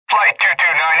Flight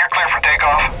 229, you're clear for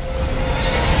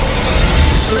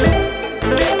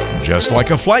takeoff. Just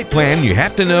like a flight plan, you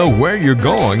have to know where you're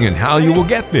going and how you will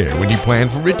get there when you plan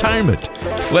for retirement.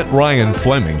 Let Ryan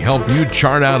Fleming help you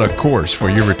chart out a course for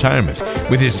your retirement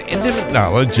with his intimate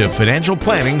knowledge of financial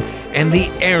planning and the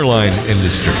airline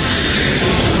industry.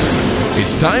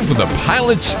 It's time for the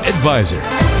Pilot's Advisor.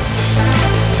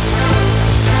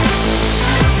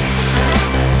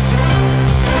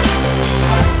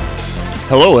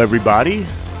 Hello, everybody.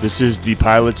 This is the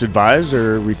Pilot's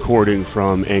Advisor recording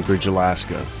from Anchorage,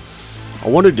 Alaska. I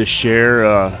wanted to share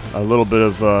a little bit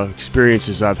of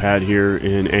experiences I've had here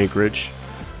in Anchorage.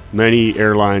 Many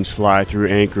airlines fly through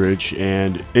Anchorage,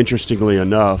 and interestingly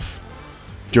enough,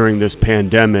 during this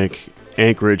pandemic,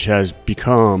 Anchorage has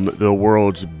become the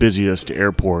world's busiest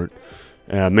airport,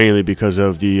 mainly because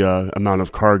of the amount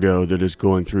of cargo that is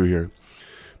going through here.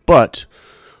 But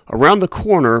around the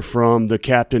corner from the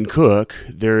Captain Cook,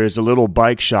 there is a little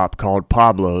bike shop called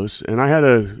Pablo's, and I had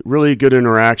a really good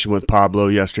interaction with Pablo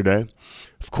yesterday.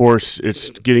 Of course, it's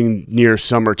getting near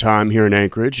summertime here in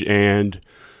Anchorage, and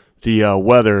the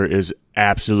weather is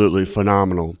absolutely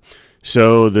phenomenal.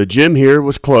 So the gym here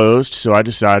was closed, so I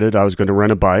decided I was going to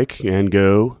rent a bike and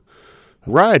go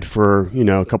ride for,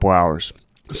 a couple hours.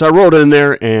 So I rolled in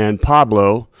there, and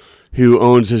Pablo, who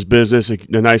owns his business, a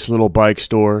nice little bike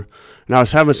store, and I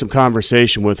was having some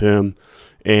conversation with him,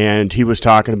 and he was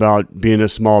talking about being a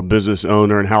small business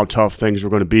owner and how tough things were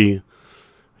going to be.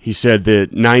 He said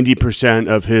that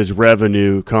 90% of his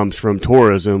revenue comes from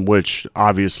tourism, which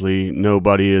obviously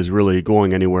nobody is really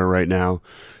going anywhere right now.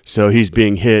 So he's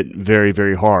being hit very,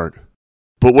 very hard.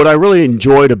 But what I really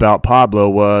enjoyed about Pablo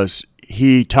was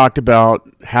he talked about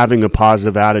having a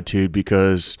positive attitude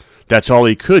because that's all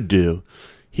he could do.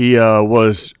 He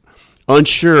was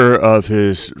unsure of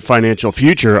his financial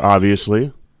future,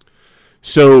 obviously.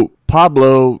 So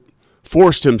Pablo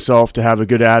forced himself to have a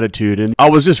good attitude. And I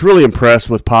was just really impressed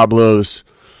with Pablo's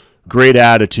great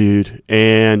attitude.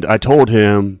 And I told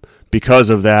him because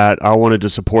of that, I wanted to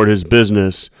support his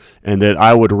business and that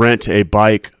I would rent a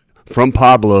bike from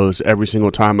Pablo's every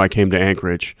single time I came to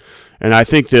Anchorage. And I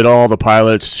think that all the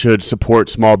pilots should support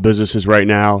small businesses right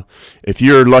now. If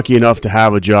you're lucky enough to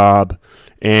have a job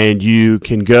and you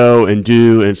can go and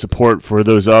do and support for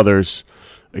those others,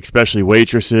 especially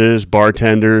waitresses,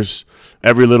 bartenders,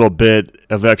 every little bit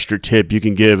of extra tip you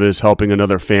can give is helping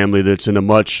another family that's in a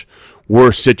much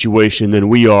worse situation than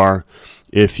we are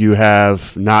if you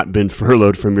have not been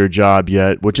furloughed from your job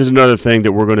yet, which is another thing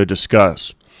that we're going to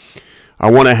discuss.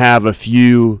 I want to have a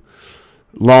few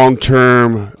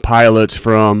long-term pilots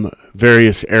from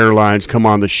various airlines come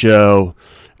on the show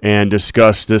and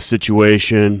discuss this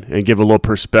situation and give a little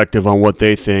perspective on what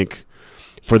they think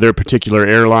for their particular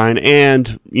airline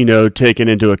and, taking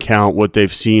into account what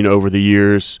they've seen over the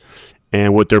years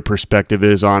and what their perspective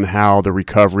is on how the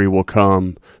recovery will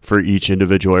come for each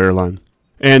individual airline.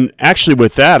 And actually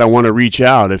with that, I want to reach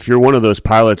out. If you're one of those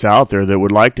pilots out there that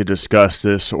would like to discuss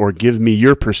this or give me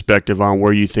your perspective on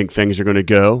where you think things are going to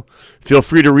go, feel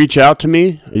free to reach out to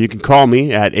me. You can call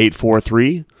me at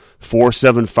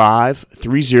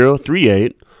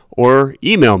 843-475-3038 or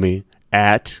email me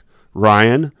at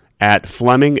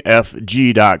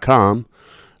ryan@flemingfg.com.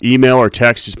 Email or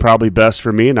text is probably best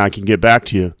for me, and I can get back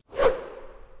to you.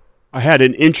 I had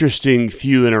an interesting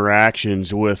few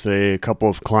interactions with a couple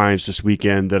of clients this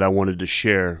weekend that I wanted to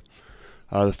share.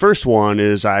 The first one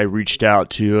is I reached out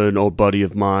to an old buddy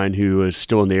of mine who is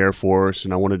still in the Air Force,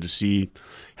 and I wanted to see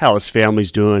how his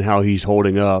family's doing, how he's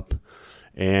holding up.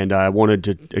 And I wanted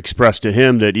to express to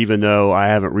him that even though I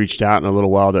haven't reached out in a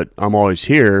little while, that I'm always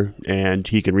here and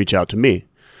he can reach out to me.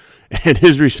 And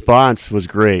his response was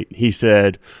great. He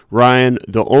said, "Ryan,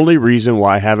 the only reason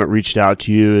why I haven't reached out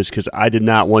to you is because I did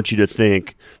not want you to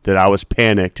think that I was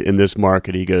panicked in this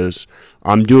market." He goes,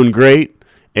 "I'm doing great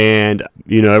and,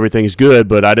 everything's good,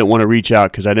 but I didn't want to reach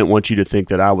out because I didn't want you to think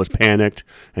that I was panicked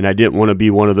and I didn't want to be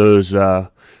one of those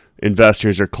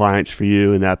investors or clients for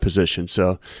you in that position."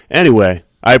 So anyway,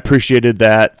 I appreciated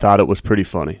that, thought it was pretty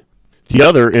funny. The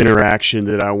other interaction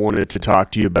that I wanted to talk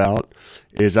to you about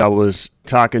is I was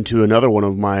talking to another one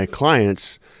of my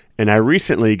clients, and I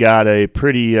recently got a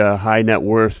pretty high net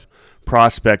worth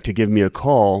prospect to give me a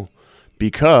call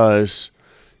because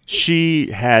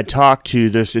she had talked to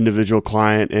this individual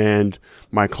client, and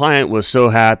my client was so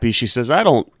happy. She says, I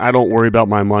don't worry about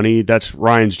my money. That's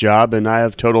Ryan's job, and I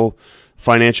have total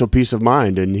financial peace of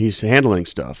mind, and he's handling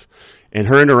stuff. And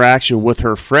her interaction with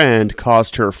her friend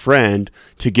caused her friend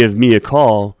to give me a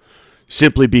call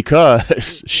simply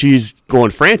because she's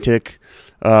going frantic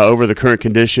over the current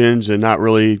conditions and not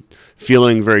really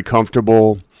feeling very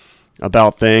comfortable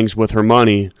about things with her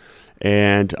money.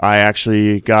 And I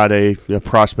actually got a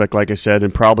prospect, like I said,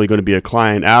 and probably going to be a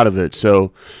client out of it.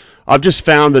 So I've just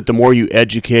found that the more you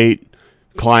educate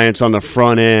clients on the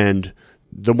front end,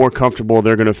 the more comfortable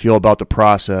they're going to feel about the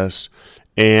process.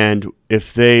 And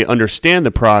if they understand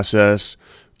the process,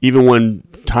 even when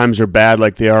times are bad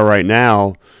like they are right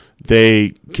now,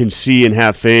 they can see and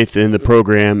have faith in the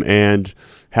program and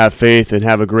have faith and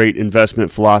have a great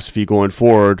investment philosophy going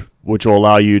forward, which will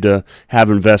allow you to have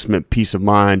investment peace of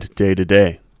mind day to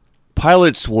day.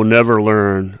 Pilots will never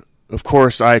learn. Of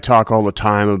course, I talk all the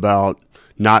time about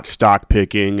not stock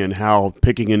picking and how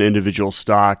picking an individual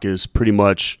stock is pretty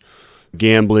much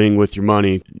gambling with your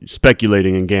money,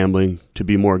 speculating and gambling to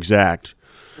be more exact.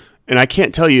 And I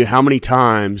can't tell you how many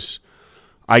times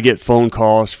I get phone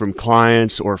calls from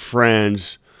clients or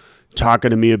friends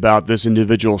talking to me about this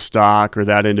individual stock or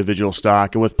that individual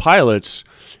stock. And with pilots,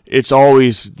 it's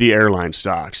always the airline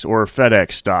stocks or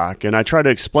FedEx stock. And I try to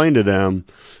explain to them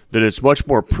that it's much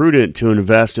more prudent to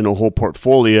invest in a whole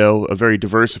portfolio, a very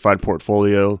diversified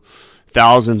portfolio,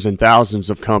 thousands and thousands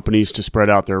of companies to spread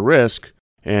out their risk.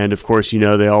 And of course,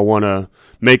 they all want to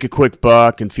make a quick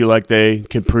buck and feel like they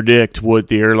can predict what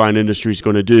the airline industry is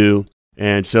going to do.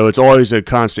 And so it's always a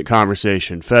constant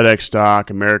conversation. FedEx stock,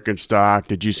 American stock,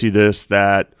 did you see this,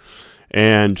 that?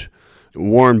 And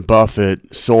Warren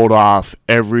Buffett sold off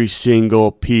every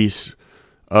single piece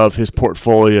of his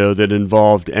portfolio that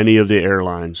involved any of the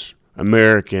airlines.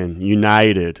 American,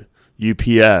 United,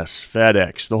 UPS,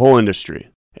 FedEx, the whole industry.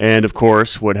 And of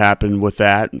course, what happened with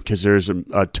that, because there's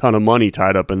a ton of money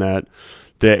tied up in that,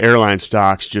 the airline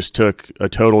stocks just took a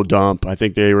total dump. I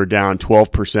think they were down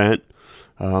 12%.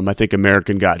 I think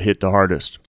American got hit the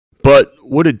hardest. But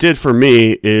what it did for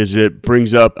me is it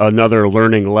brings up another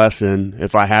learning lesson,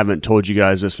 if I haven't told you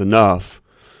guys this enough,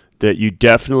 that you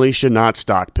definitely should not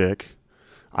stock pick.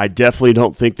 I definitely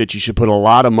don't think that you should put a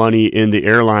lot of money in the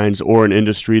airlines or an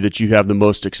industry that you have the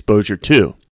most exposure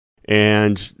to.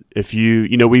 And if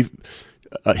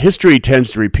history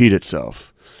tends to repeat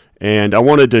itself. And I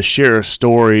wanted to share a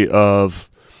story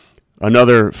of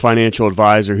another financial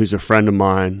advisor who's a friend of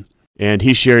mine. And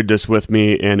he shared this with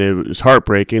me, and it was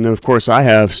heartbreaking. And, of course, I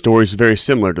have stories very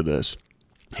similar to this.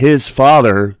 His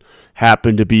father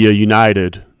happened to be a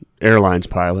United Airlines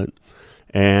pilot,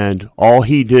 and all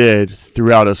he did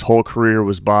throughout his whole career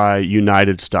was buy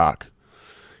United stock.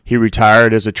 He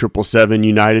retired as a 777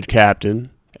 United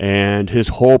captain, and his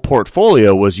whole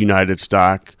portfolio was United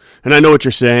stock. And I know what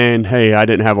you're saying. Hey, I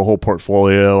didn't have a whole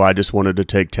portfolio. I just wanted to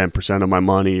take 10% of my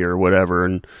money or whatever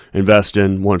and invest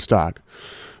in one stock.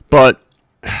 But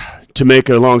to make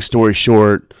a long story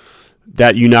short,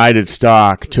 that United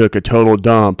stock took a total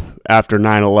dump after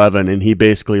 9/11, and he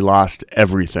basically lost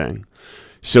everything.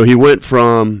 So he went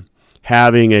from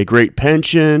having a great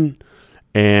pension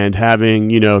and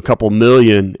having, a couple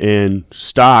million in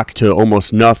stock to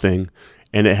almost nothing.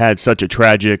 And it had such a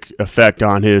tragic effect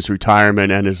on his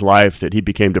retirement and his life that he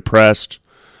became depressed,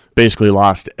 basically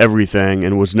lost everything,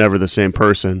 and was never the same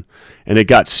person. And it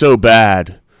got so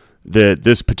bad that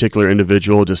this particular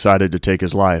individual decided to take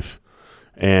his life.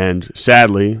 And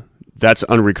sadly, that's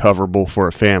unrecoverable for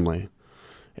a family.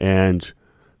 And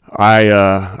I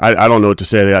don't know what to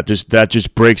say to that. That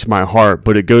just breaks my heart.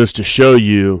 But it goes to show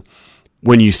you,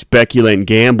 when you speculate and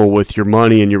gamble with your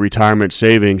money and your retirement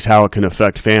savings, how it can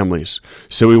affect families.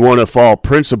 So we want to follow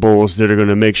principles that are going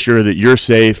to make sure that you're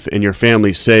safe and your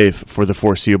family's safe for the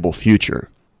foreseeable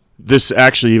future. This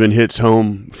actually even hits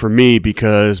home for me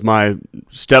because my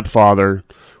stepfather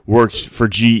worked for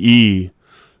GE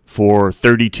for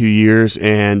 32 years,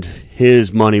 and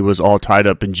his money was all tied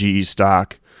up in GE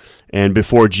stock. And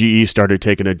before GE started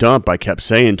taking a dump, I kept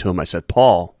saying to him, I said,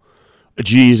 Paul,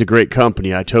 GE is a great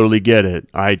company. I totally get it.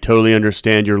 I totally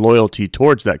understand your loyalty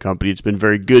towards that company. It's been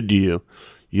very good to you.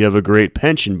 You have a great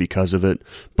pension because of it,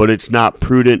 but it's not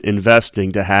prudent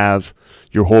investing to have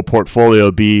your whole portfolio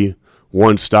be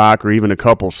one stock or even a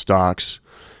couple stocks.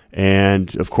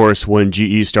 And of course, when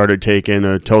GE started taking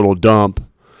a total dump,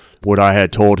 what I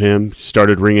had told him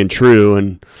started ringing true,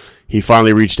 and he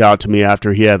finally reached out to me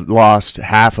after he had lost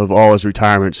half of all his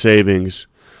retirement savings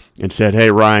and said,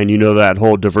 hey, Ryan, you know that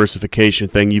whole diversification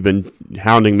thing you've been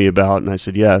hounding me about? And I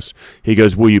said, yes. He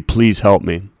goes, will you please help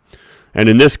me? And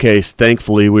in this case,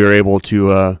 thankfully, we were able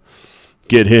to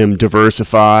get him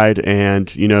diversified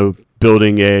and,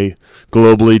 building a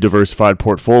globally diversified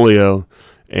portfolio.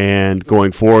 And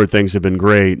going forward, things have been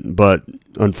great. But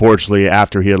unfortunately,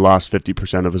 after he had lost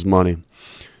 50% of his money.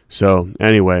 So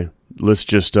anyway, let's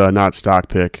just not stock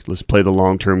pick. Let's play the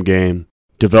long-term game.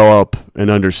 Develop and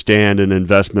understand an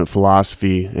investment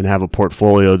philosophy and have a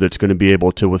portfolio that's going to be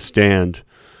able to withstand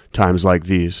times like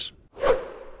these.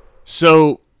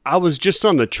 So I was just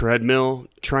on the treadmill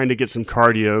trying to get some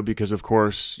cardio because, of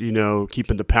course,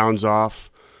 keeping the pounds off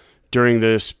during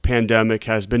this pandemic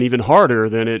has been even harder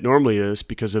than it normally is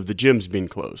because of the gyms being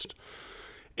closed.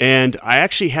 And I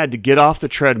actually had to get off the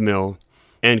treadmill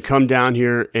and come down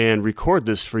here and record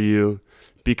this for you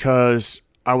because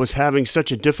I was having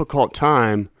such a difficult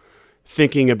time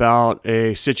thinking about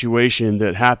a situation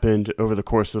that happened over the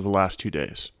course of the last 2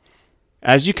 days.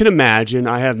 As you can imagine,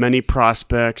 I have many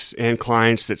prospects and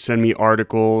clients that send me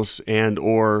articles and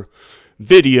or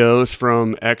videos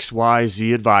from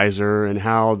XYZ Advisor and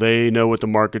how they know what the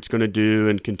market's going to do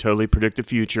and can totally predict the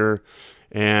future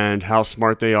and how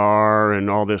smart they are and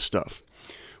all this stuff.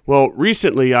 Well,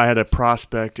 recently I had a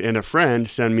prospect and a friend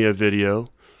send me a video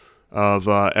of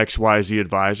XYZ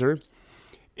Advisor,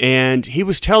 and he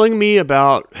was telling me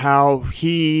about how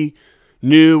he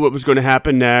knew what was going to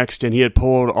happen next and he had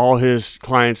pulled all his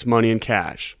clients' money in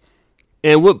cash.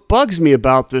 And what bugs me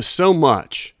about this so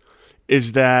much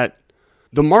is that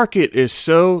the market is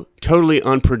so totally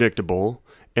unpredictable,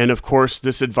 and of course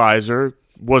this advisor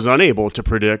was unable to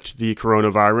predict the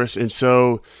coronavirus, and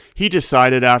so he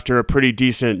decided after a pretty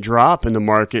decent drop in the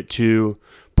market to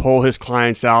pull his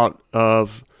clients out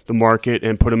of the market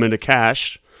and put them into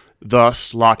cash,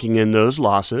 thus locking in those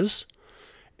losses.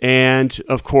 And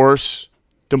of course,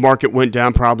 the market went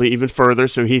down probably even further,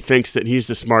 so he thinks that he's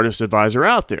the smartest advisor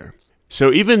out there.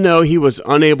 So even though he was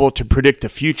unable to predict the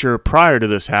future prior to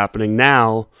this happening,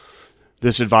 now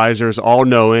this advisor is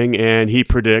all-knowing, and he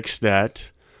predicts that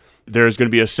there's going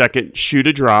to be a second shoe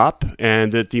to drop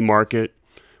and that the market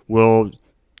will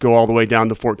go all the way down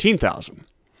to 14,000.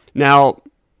 Now,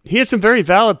 he had some very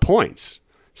valid points,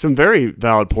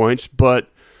 but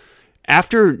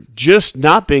after just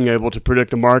not being able to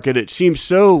predict the market, it seems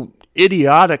so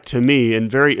idiotic to me and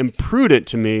very imprudent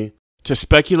to me to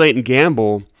speculate and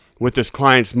gamble with his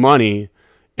client's money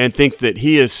and think that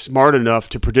he is smart enough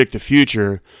to predict the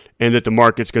future and that the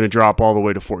market's going to drop all the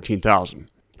way to 14,000.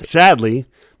 Sadly,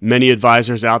 many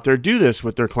advisors out there do this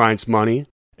with their clients' money,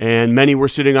 and many were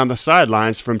sitting on the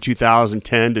sidelines from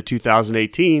 2010 to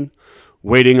 2018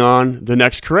 waiting on the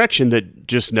next correction that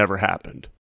just never happened.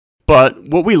 But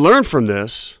what we learned from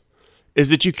this is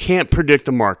that you can't predict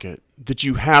the market, that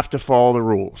you have to follow the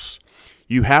rules.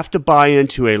 You have to buy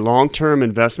into a long-term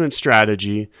investment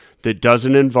strategy that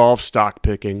doesn't involve stock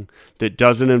picking, that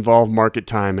doesn't involve market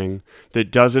timing,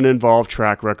 that doesn't involve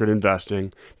track record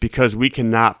investing, because we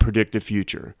cannot predict the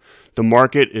future. The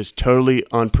market is totally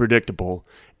unpredictable,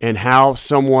 and how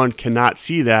someone cannot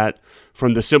see that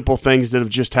from the simple things that have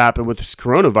just happened with this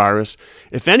coronavirus,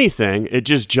 if anything, it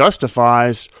just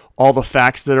justifies all the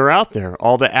facts that are out there,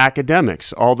 all the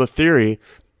academics, all the theory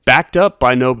backed up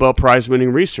by Nobel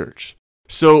Prize-winning research.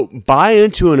 So buy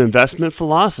into an investment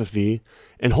philosophy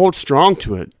and hold strong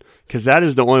to it, because that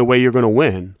is the only way you're going to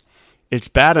win. It's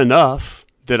bad enough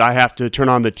that I have to turn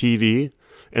on the TV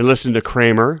and listen to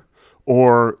Cramer,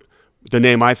 or the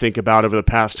name I think about over the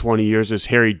past 20 years is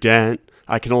Harry Dent.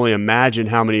 I can only imagine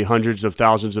how many hundreds of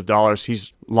thousands of dollars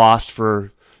he's lost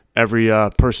for every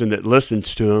person that listened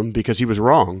to him because he was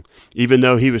wrong. Even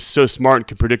though he was so smart and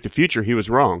could predict the future, he was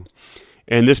wrong.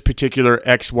 And this particular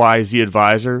XYZ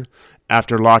advisor,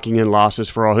 after locking in losses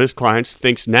for all his clients,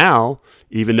 thinks now,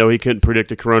 even though he couldn't predict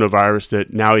the coronavirus,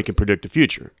 that now he can predict the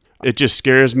future. It just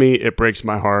scares me. It breaks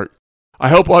my heart. I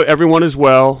hope everyone is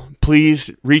well. Please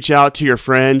reach out to your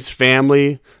friends,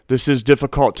 family. This is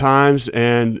difficult times,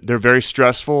 and they're very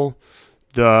stressful.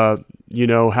 How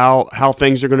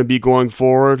things are going to be going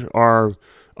forward are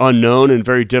unknown and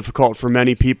very difficult for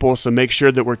many people, so make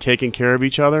sure that we're taking care of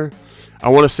each other. I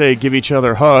want to say give each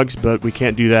other hugs, but we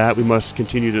can't do that. We must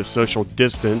continue to social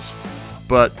distance.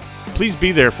 But please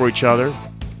be there for each other.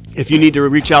 If you need to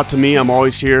reach out to me, I'm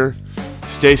always here.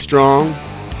 Stay strong,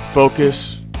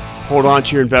 focus, hold on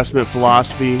to your investment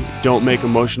philosophy. Don't make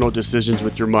emotional decisions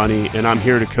with your money, and I'm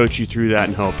here to coach you through that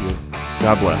and help you.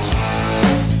 God bless.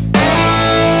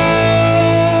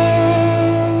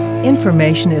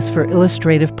 Information is for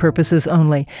illustrative purposes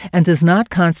only and does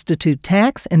not constitute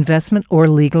tax, investment, or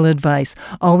legal advice.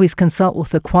 Always consult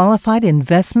with a qualified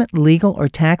investment, legal, or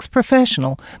tax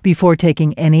professional before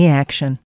taking any action.